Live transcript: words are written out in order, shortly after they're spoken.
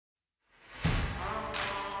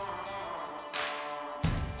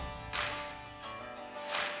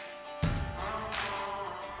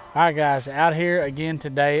All right guys, out here again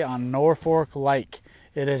today on Norfork Lake.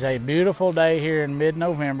 It is a beautiful day here in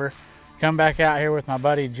mid-November. Come back out here with my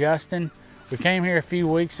buddy Justin. We came here a few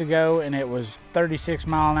weeks ago and it was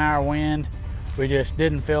 36-mile-an-hour wind. We just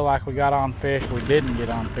didn't feel like we got on fish. We didn't get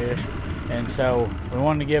on fish. And so we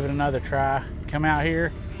wanted to give it another try. Come out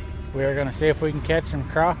here. We are gonna see if we can catch some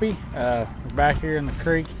crappie. We're back here in the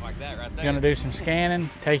creek. Like that right there. Gonna do some scanning,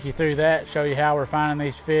 take you through that, show you how we're finding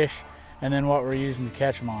these fish, and then what we're using to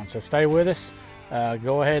catch them on. So stay with us.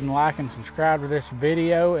 Go ahead and like and subscribe to this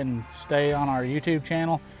video and stay on our YouTube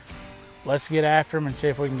channel. Let's get after them and see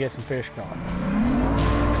if we can get some fish caught.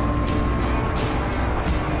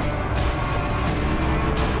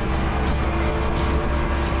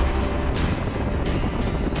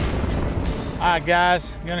 All right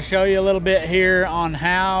guys, I'm gonna show you a little bit here on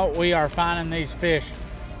how we are finding these fish.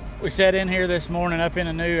 We set in here this morning up in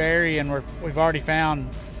a new area and we've already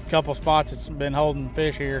found couple spots that's been holding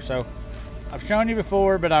fish here. So I've shown you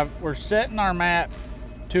before, but we're setting our map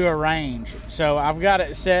to a range. So I've got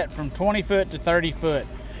it set from 20 foot to 30 foot.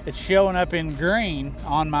 It's showing up in green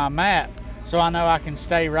on my map, so I know I can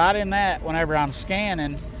stay right in that whenever I'm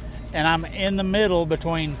scanning, and I'm in the middle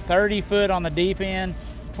between 30 foot on the deep end,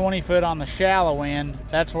 20 foot on the shallow end.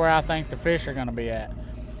 That's where I think the fish are gonna be at.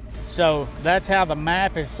 So that's how the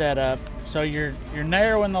map is set up. So you're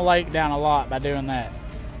narrowing the lake down a lot by doing that.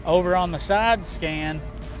 Over on the side scan,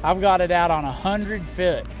 I've got it out on 100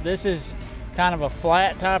 foot. This is kind of a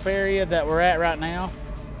flat type area that we're at right now.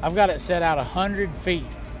 I've got it set out 100 feet.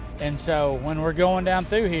 And so when we're going down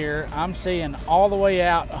through here, I'm seeing all the way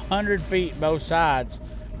out 100 feet both sides.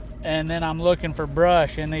 And then I'm looking for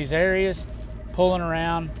brush in these areas, pulling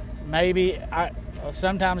around.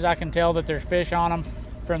 Sometimes I can tell that there's fish on them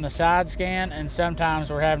from the side scan, and sometimes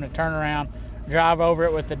we're having to turn around, drive over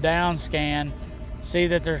it with the down scan, see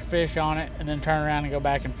that there's fish on it, and then turn around and go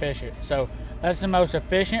back and fish it. So that's the most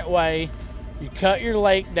efficient way. You cut your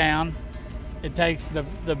lake down. It takes the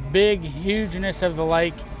big hugeness of the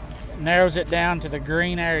lake, narrows it down to the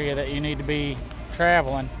green area that you need to be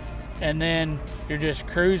traveling, and then you're just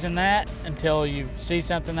cruising that until you see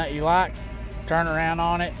something that you like, turn around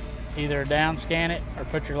on it, either down scan it or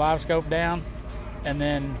put your live scope down, and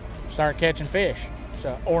then start catching fish,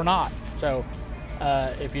 or not. So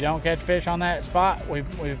if you don't catch fish on that spot,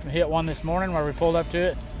 we've hit one this morning where we pulled up to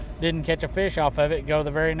it, didn't catch a fish off of it, go to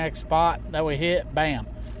the very next spot that we hit, bam,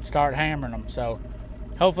 start hammering them. So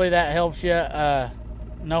hopefully that helps you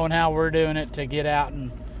knowing how we're doing it to get out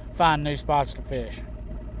and find new spots to fish.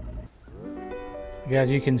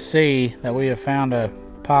 Guys, you can see that we have found a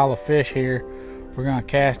pile of fish here. We're gonna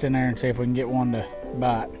cast in there and see if we can get one to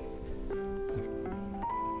bite.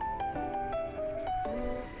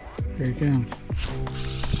 Here he comes.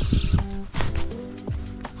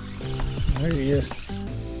 There he is.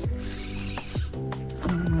 I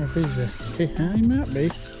don't know if he might be.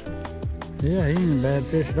 Yeah, he ain't a bad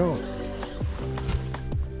fish at all.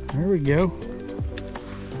 There we go.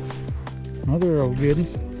 Another old goodie.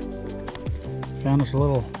 Found us a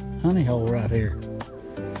little honey hole right here.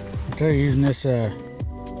 They're using this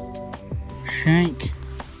shank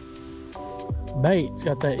bait. It's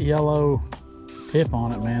got that yellow tip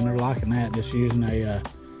on it, man. They're liking that. Just using a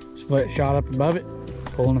split shot up above it,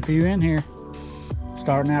 pulling a few in here,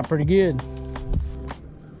 starting out pretty good.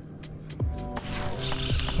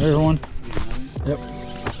 There's one. Yep.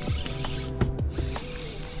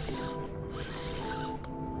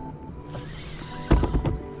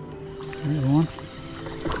 There's one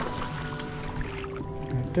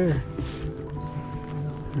right there.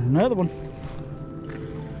 There's another one.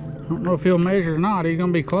 I don't know if he'll measure or not. He's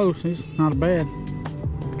gonna be close. He's not bad.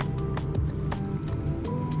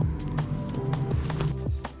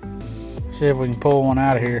 See if we can pull one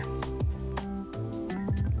out of here.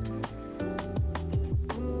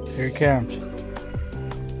 Here he comes.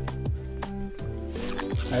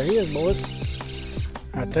 There he is, boys.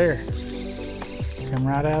 Right there. Come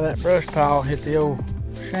right out of that brush pile, hit the old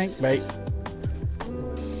shank bait.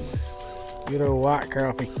 Good old white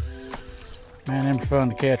crappie. Man, them are fun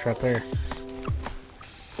to catch right there.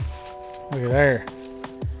 Look at there.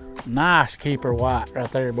 Nice keeper white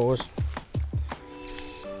right there, boys.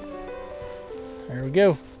 There we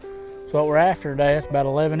go. That's what we're after today. It's about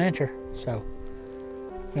 11 incher. So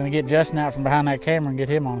I'm gonna get Justin out from behind that camera and get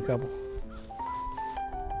him on a couple.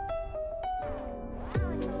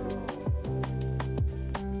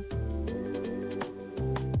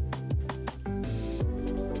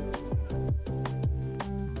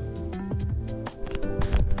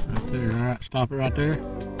 Right there, all right, stop it right there.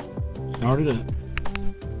 Start it up.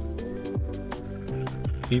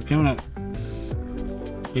 Keep coming up.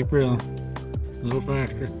 Keep reeling. A little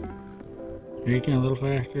faster. Here you come, a little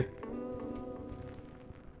faster.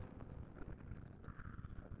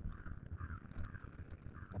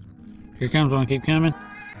 Here comes one, keep coming.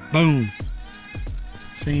 Boom.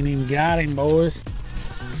 Seen him, got him, boys.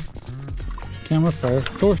 Come up there.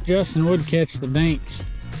 Of course, Justin would catch the dinks,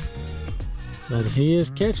 but he is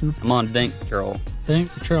catching them. I'm on dink patrol.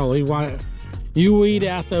 Dink patrol. You weed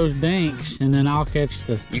out those dinks, and then I'll catch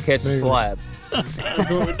the. You catch the slabs. That's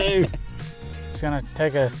what we do. Just gonna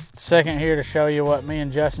take a second here to show you what me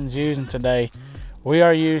and Justin's using today. We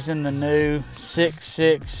are using the new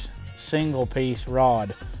 6'6" single piece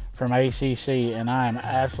rod from ACC, and I am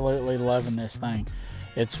absolutely loving this thing.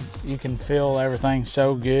 You can feel everything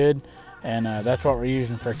so good, and that's what we're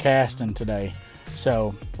using for casting today.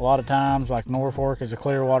 So a lot of times, like Norfork is a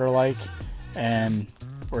clear water lake, and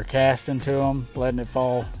we're casting to them, letting it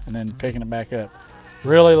fall, and then picking it back up.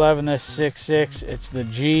 Really loving this 6'6". It's the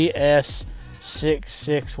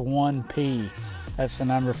GS661P. That's the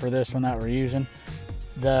number for this one that we're using.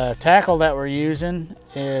 The tackle that we're using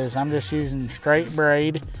is, I'm just using straight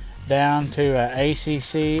braid down to a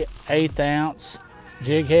ACC 1/8 ounce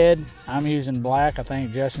jig head. I'm using black, I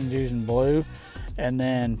think Justin's using blue. And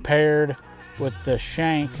then paired with the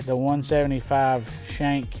shank, the 175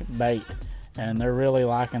 shank bait. And they're really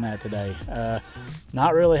liking that today.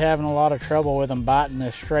 Not really having a lot of trouble with them biting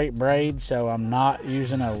this straight braid, so I'm not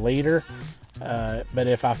using a leader. But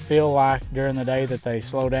if I feel like during the day that they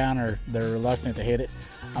slow down or they're reluctant to hit it,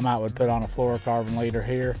 I might would put on a fluorocarbon leader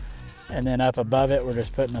here. And then up above it, we're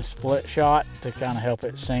just putting a split shot to kind of help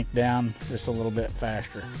it sink down just a little bit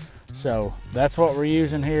faster. So that's what we're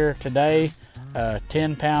using here today.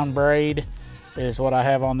 10-pound braid is what I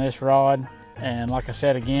have on this rod. And like I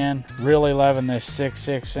said again, really loving this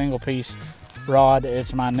 6'6" single piece rod.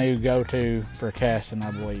 It's my new go-to for casting,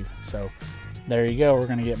 I believe. So there you go. We're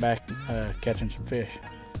gonna get back catching some fish.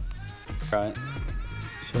 Right.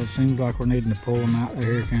 So it seems like we're needing to pull them out.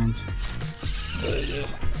 There he comes. There he is.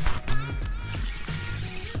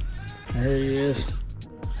 There he is.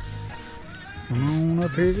 Come on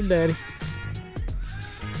up here to daddy.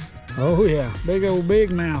 Oh yeah, big old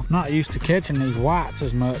big mouth. Not used to catching these whites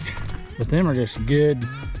as much, but them are just good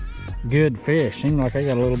fish. Seem like they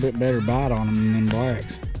got a little bit better bite on them than them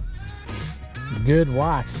blacks. Good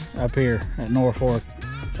whites up here at Norfork.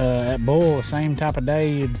 At Bull, the same type of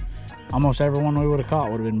day, almost every one we would have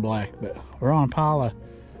caught would have been black, but we're on a pile of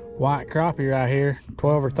white crappie right here,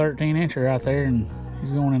 12 or 13 incher right there, and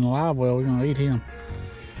he's going in the live well. We're gonna eat him.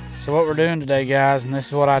 So what we're doing today, guys, and this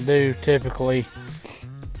is what I do typically,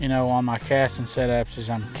 you know, on my casting setups, is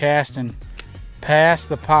I'm casting past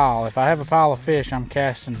the pile. If I have a pile of fish, I'm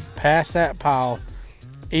casting past that pile,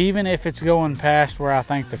 even if it's going past where I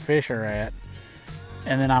think the fish are at,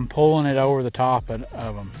 and then I'm pulling it over the top of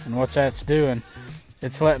them. And what that's doing,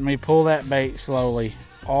 it's letting me pull that bait slowly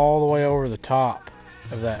all the way over the top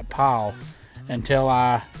of that pile until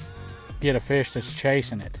I get a fish that's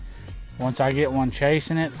chasing it. Once I get one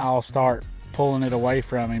chasing it, I'll start pulling it away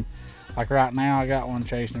from him. Like right now, I got one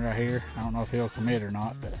chasing right here. I don't know if he'll commit or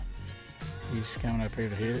not, but he's coming up here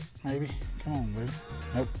to hit it, maybe. Come on, baby.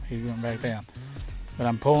 Nope, he's going back down. But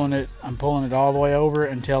I'm pulling it all the way over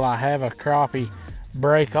until I have a crappie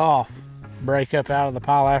break up out of the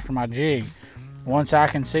pile after my jig. Once I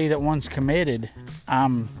can see that one's committed,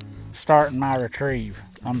 I'm starting my retrieve.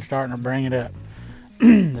 I'm starting to bring it up.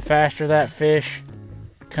 The faster that fish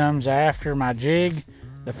comes after my jig,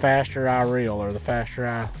 the faster I reel, or the faster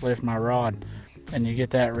I lift my rod. And you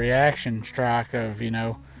get that reaction strike of, you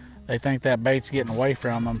know, they think that bait's getting away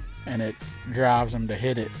from them, and it drives them to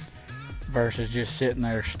hit it versus just sitting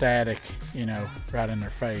there static, you know, right in their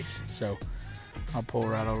face. So I'll pull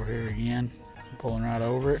right over here again. I'm pulling right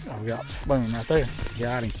over it. I've got, boom, right there.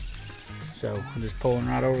 Got him. So I'm just pulling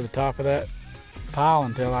right over the top of that pile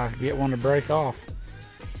until I get one to break off,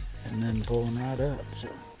 and then pulling right up. So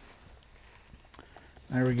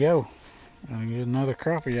there we go. I'll get another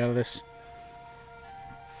crappie out of this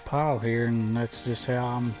pile here, and that's just how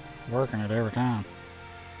I'm working it every time.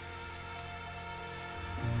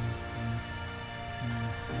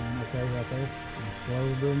 Okay, right there.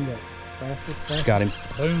 Slowly bring it up. Faster, faster. Got him.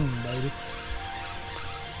 Boom, baby.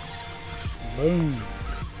 Boom.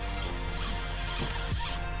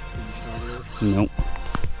 Nope.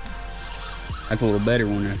 That's a little better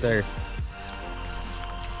one right there.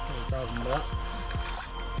 What are you talking about?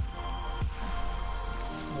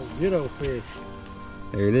 Oh, good old fish.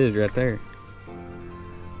 There it is right there.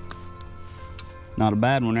 Not a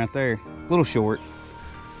bad one right there. A little short.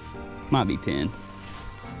 Might be 10.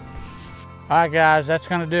 All right, guys, that's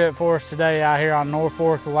going to do it for us today out here on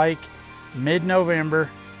Norfork Lake,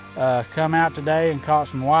 mid-November. come out today and caught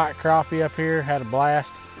some white crappie up here. Had a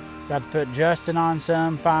blast. Got to put Justin on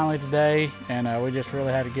some finally today, and we just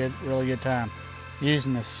really had a really good time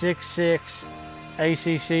using the 6.6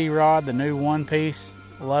 ACC rod, the new one piece.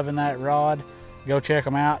 Loving that rod. Go check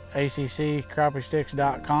them out,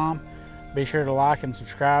 accrappiesticks.com. Be sure to like and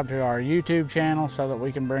subscribe to our YouTube channel so that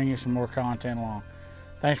we can bring you some more content along.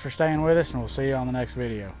 Thanks for staying with us, and we'll see you on the next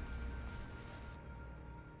video.